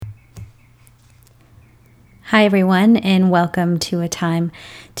Hi, everyone, and welcome to a time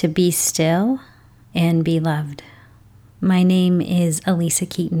to be still and be loved. My name is Elisa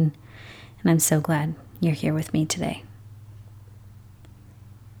Keaton, and I'm so glad you're here with me today.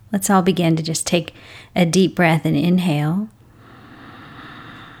 Let's all begin to just take a deep breath and inhale.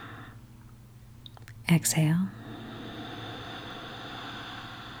 Exhale.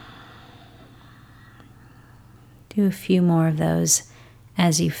 Do a few more of those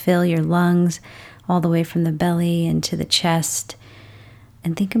as you fill your lungs all the way from the belly into the chest,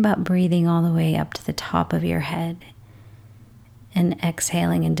 and think about breathing all the way up to the top of your head and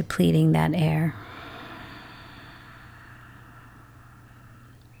exhaling and depleting that air.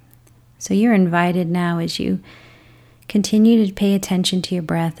 So you're invited now, as you continue to pay attention to your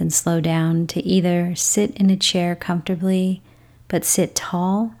breath and slow down, to either sit in a chair comfortably but sit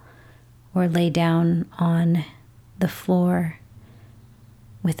tall, or lay down on the floor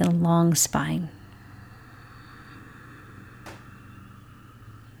with a long spine.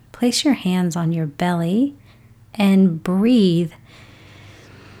 Place your hands on your belly and breathe.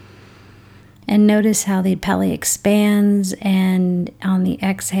 And notice how the belly expands, and on the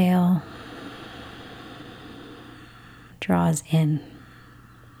exhale, draws in.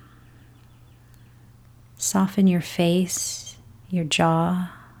 Soften your face, your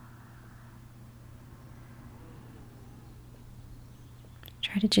jaw.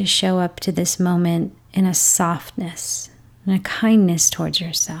 Try to just show up to this moment in a softness and a kindness towards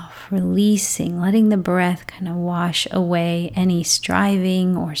yourself, releasing, letting the breath kind of wash away any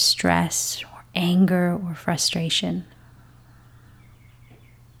striving or stress or anger or frustration.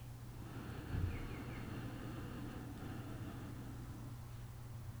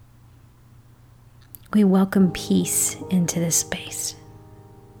 We welcome peace into this space,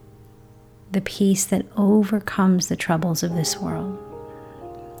 the peace that overcomes the troubles of this world.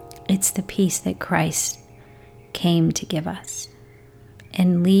 It's the peace that Christ came to give us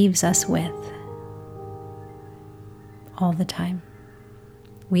and leaves us with all the time.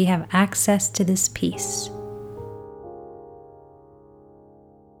 We have access to this peace.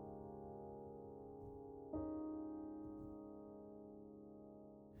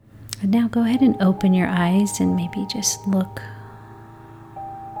 And now go ahead and open your eyes and maybe just look,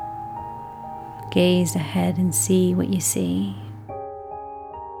 gaze ahead and see what you see.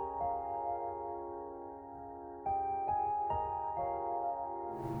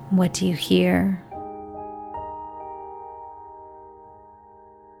 What do you hear?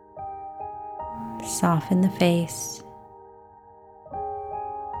 Soften the face.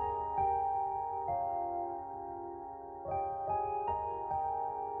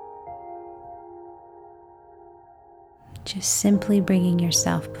 Just simply bringing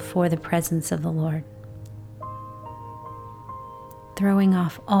yourself before the presence of the Lord. Throwing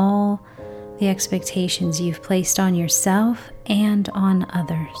off all the expectations you've placed on yourself and on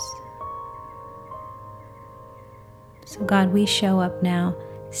others. So God, we show up now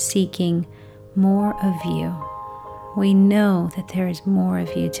seeking more of you. We know that there is more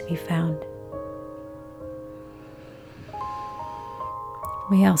of you to be found.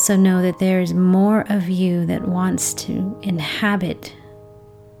 We also know that there is more of you that wants to inhabit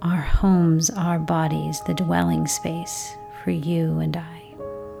our homes, our bodies, the dwelling space for you and I.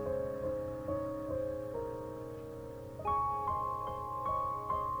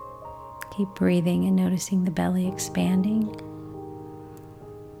 Keep breathing and noticing the belly expanding.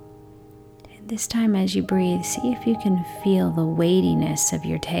 And this time as you breathe, see if you can feel the weightiness of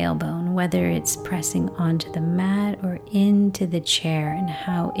your tailbone, whether it's pressing onto the mat or into the chair, and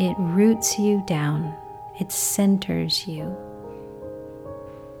how it roots you down. It centers you.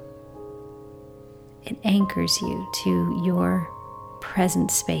 It anchors you to your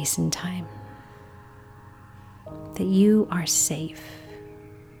present space and time. That you are safe.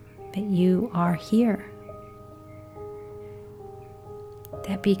 That you are here.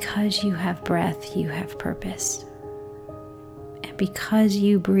 That because you have breath, you have purpose. And because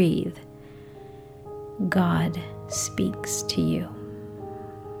you breathe, God speaks to you.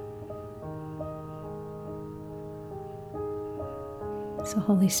 So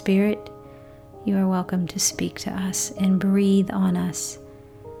Holy Spirit, you are welcome to speak to us and breathe on us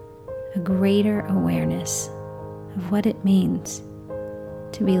a greater awareness of what it means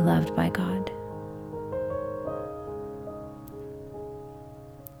to be loved by God.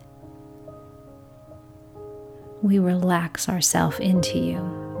 We relax ourselves into you.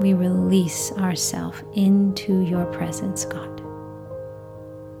 We release ourselves into your presence, God.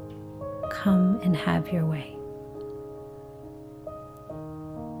 Come and have your way.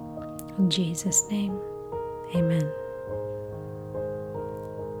 In Jesus' name, amen.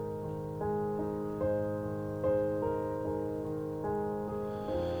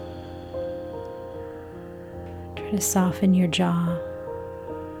 Try to soften your jaw,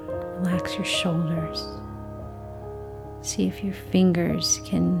 relax your shoulders. See if your fingers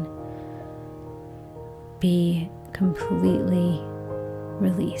can be completely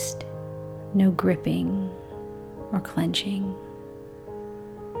released. No gripping or clenching.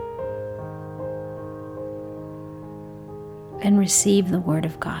 And receive the Word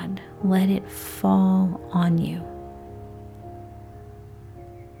of God. Let it fall on you.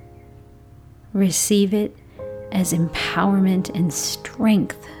 Receive it as empowerment and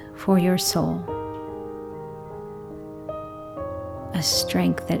strength for your soul. A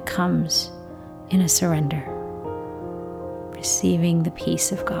strength that comes in a surrender. Receiving the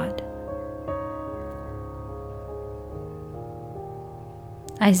peace of God.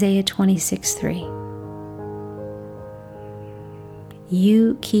 Isaiah 26:3.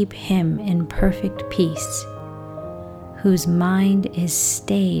 You keep him in perfect peace, whose mind is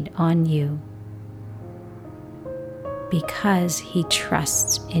stayed on you, because he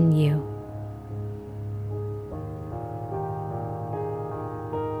trusts in you.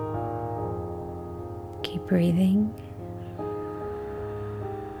 Keep breathing.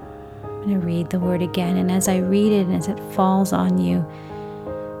 I'm going to read the word again, and as I read it and as it falls on you,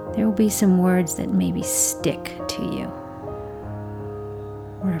 there will be some words that maybe stick to you,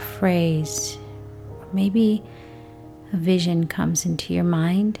 or a phrase, or maybe a vision comes into your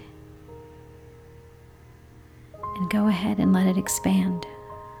mind. And go ahead and let it expand.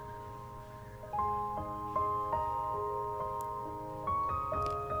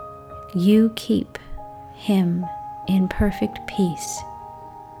 You keep him in perfect peace,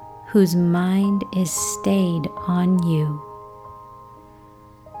 whose mind is stayed on you,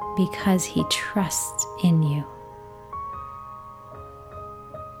 because he trusts in you.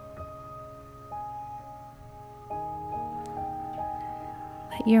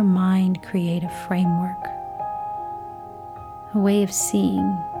 Let your mind create a framework, a way of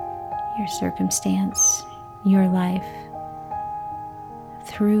seeing your circumstance, your life,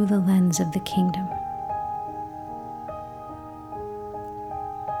 through the lens of the kingdom.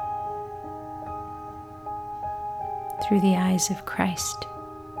 Through the eyes of Christ.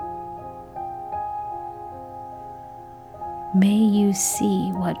 May you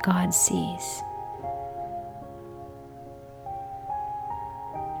see what God sees.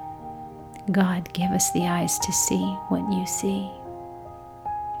 God, give us the eyes to see what you see.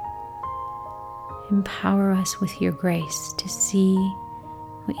 Empower us with your grace to see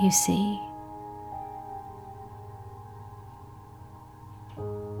what you see.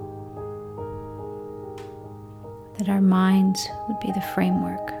 That our minds would be the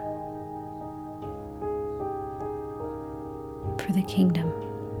framework for the kingdom.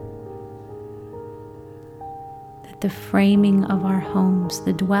 The framing of our homes,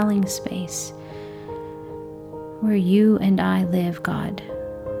 the dwelling space where you and I live, God,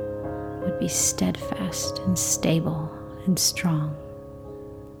 would be steadfast and stable and strong.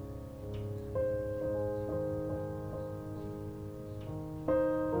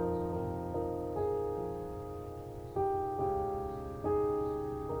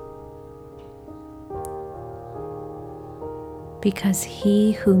 Because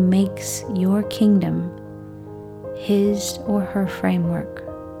he who makes your kingdom his or her framework,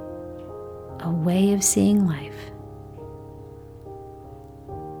 a way of seeing life,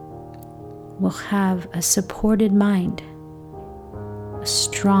 will have a supported mind, a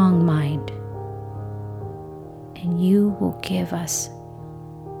strong mind, and you will give us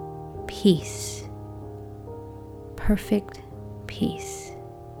peace, perfect peace.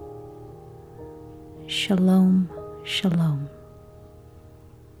 Shalom, shalom.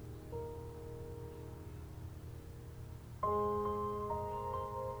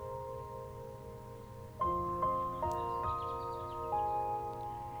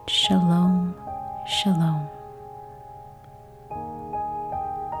 Shalom, shalom.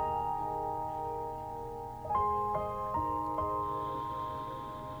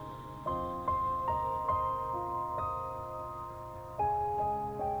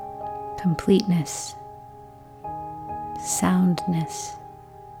 Completeness, soundness,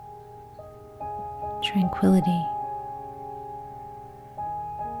 tranquility,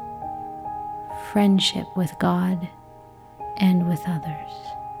 friendship with God and with others.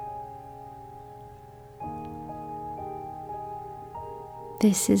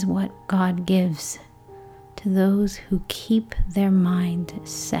 This is what God gives to those who keep their mind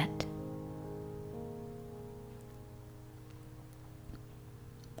set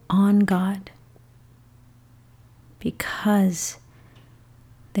on God because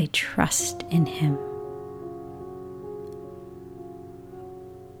they trust in Him.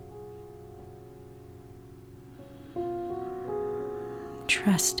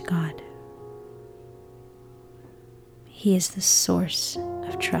 trust God. He is the source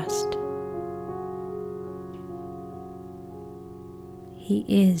of trust. He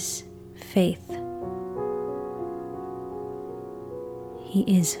is faith. He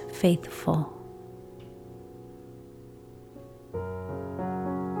is faithful.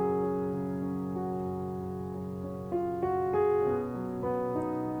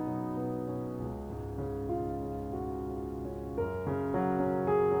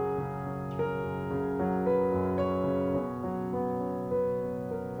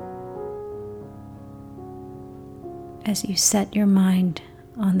 As you set your mind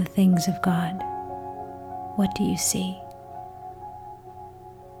on the things of God, what do you see?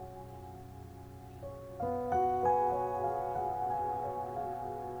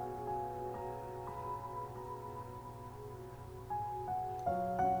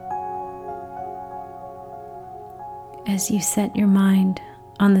 As you set your mind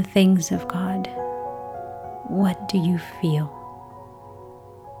on the things of God, what do you feel?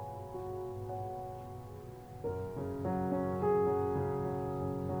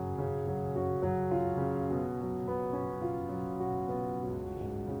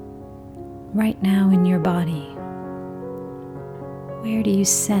 Right now in your body, where do you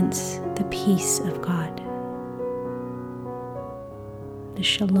sense the peace of God? The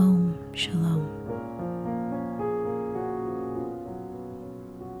shalom, shalom.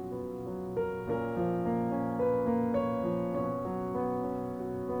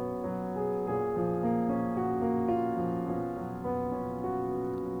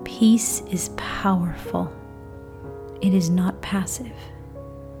 Peace is powerful. It is not passive.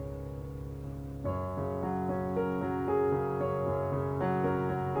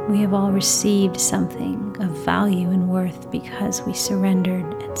 We have all received something of value and worth because we surrendered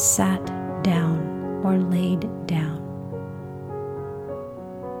and sat down or laid down.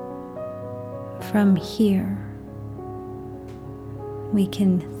 From here, we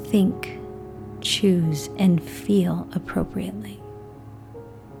can think, choose, and feel appropriately.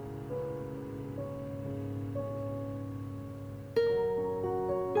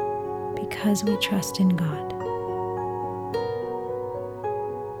 Because we trust in God.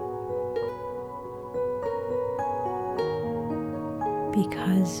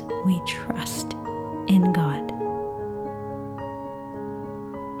 Because we trust in God,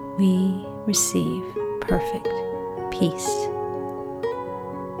 we receive perfect peace.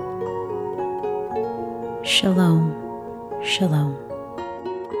 Shalom, shalom.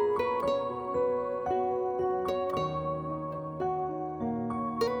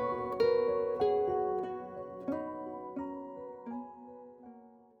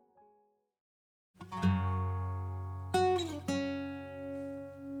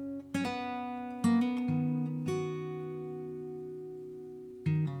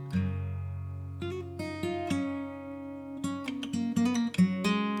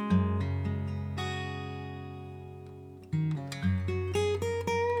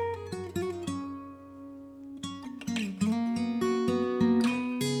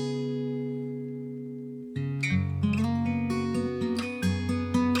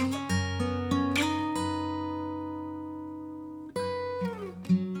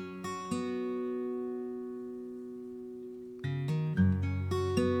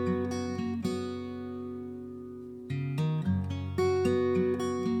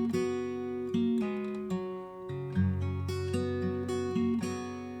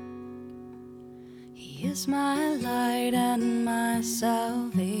 He is my light and my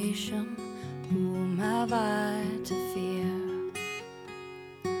salvation. Whom have I to fear?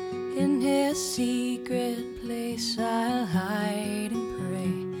 In His secret place I'll hide and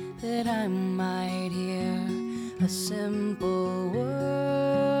pray that I might hear a simple word.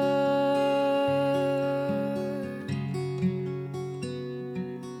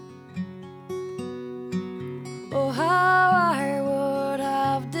 Oh, how I would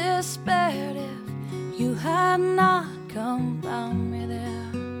have despaired if You had not come found me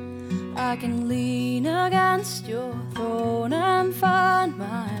there. I can lean against Your throne and find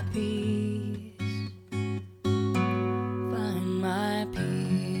my peace. Find my peace.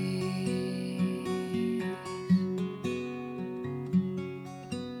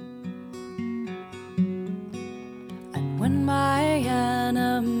 And when my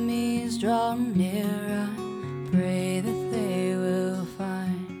enemies draw near, I pray that they will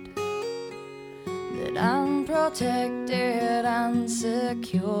find that I'm protected and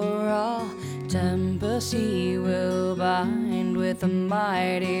secure. All tempest He will bind with a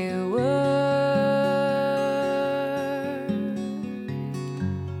mighty word.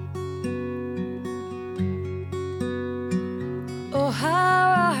 Oh, how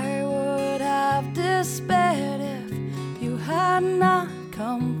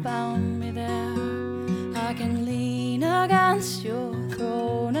come found me there. I can lean against your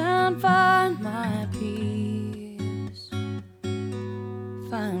throne and find my peace,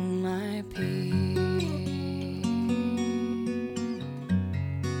 find my peace.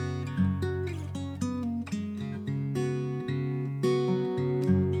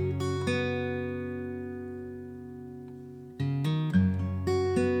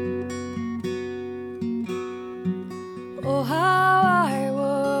 Oh, how I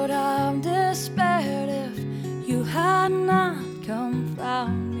would have despaired if you had not come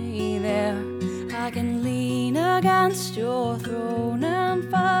found me there. I can lean against your throne and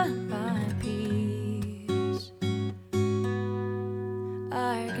find my peace.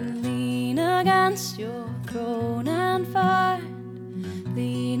 I can lean against your throne and find,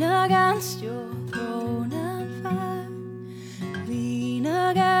 lean against your throne and find, lean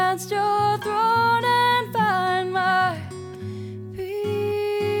against your throne and find my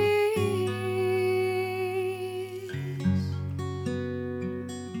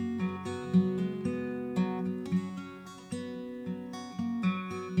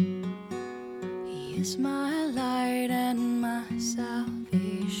He is my light and my salvation.